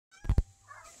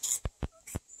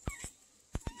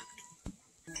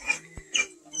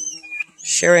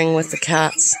sharing with the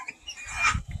cats.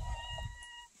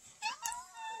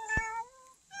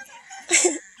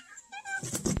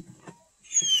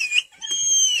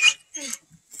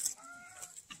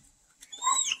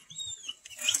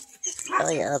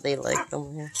 Oh yeah, they like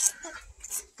them here.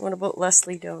 What about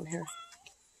Leslie down here?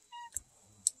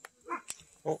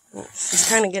 Oh, she's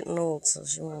kind of getting old, so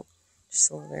she won't. She's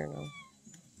over there now.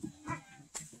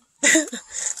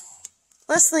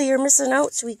 Leslie, you're missing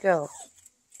out, sweet girl.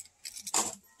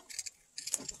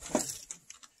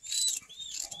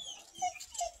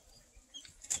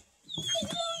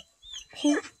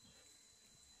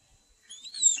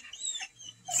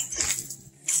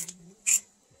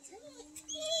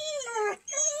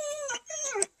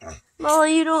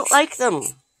 Molly, you don't like them.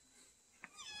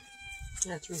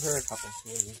 Yeah, I threw her a couple.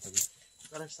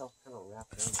 Got herself kind of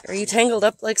wrapped around. Are you tangled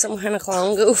up like some kind of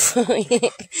clown goof?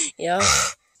 Yeah.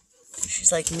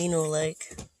 She's like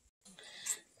Mino-like.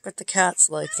 But the cats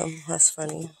like them. That's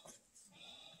funny.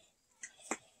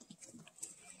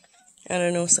 I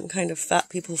don't know, some kind of fat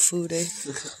people food, eh?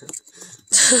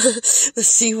 Let's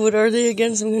see, what are they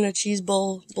again? Some kind of cheese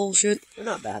ball bullshit? They're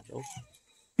not bad, though.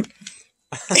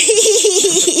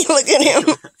 Look at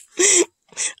him.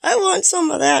 I want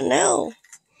some of that now.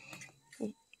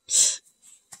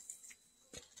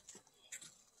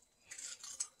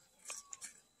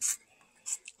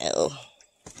 Oh.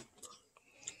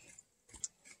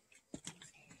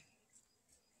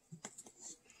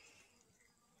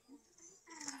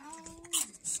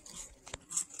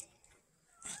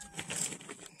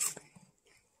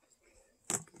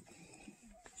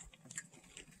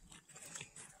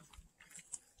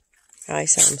 Hi,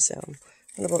 Sam.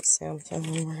 What about Sam over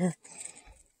here?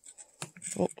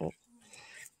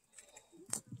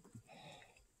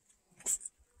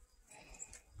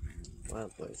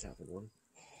 Wild Boy's having one.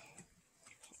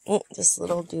 Oh, this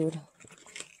little dude.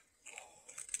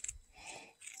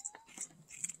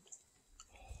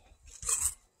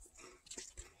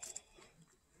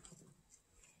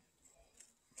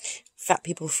 Fat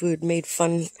people food made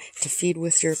fun to feed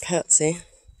with your pets, eh?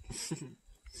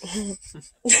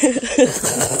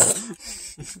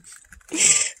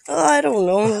 Oh, I don't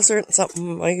know. Those aren't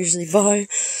something I usually buy.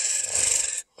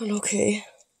 But okay.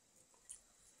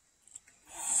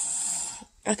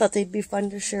 I thought they'd be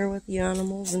fun to share with the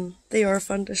animals, and they are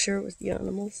fun to share with the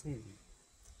animals. Of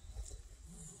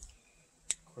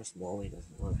course, Molly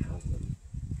doesn't want to have them.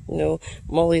 No,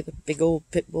 Molly, the big old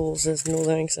pit bull, says, no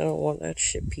thanks, I don't want that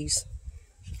shit piece.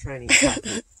 She'll try and eat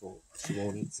chocolate, but she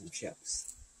won't eat some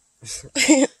chips.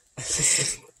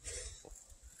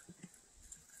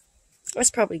 That's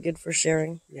probably good for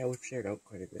sharing. Yeah, we've shared out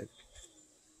quite a bit.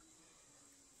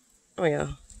 Oh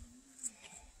yeah.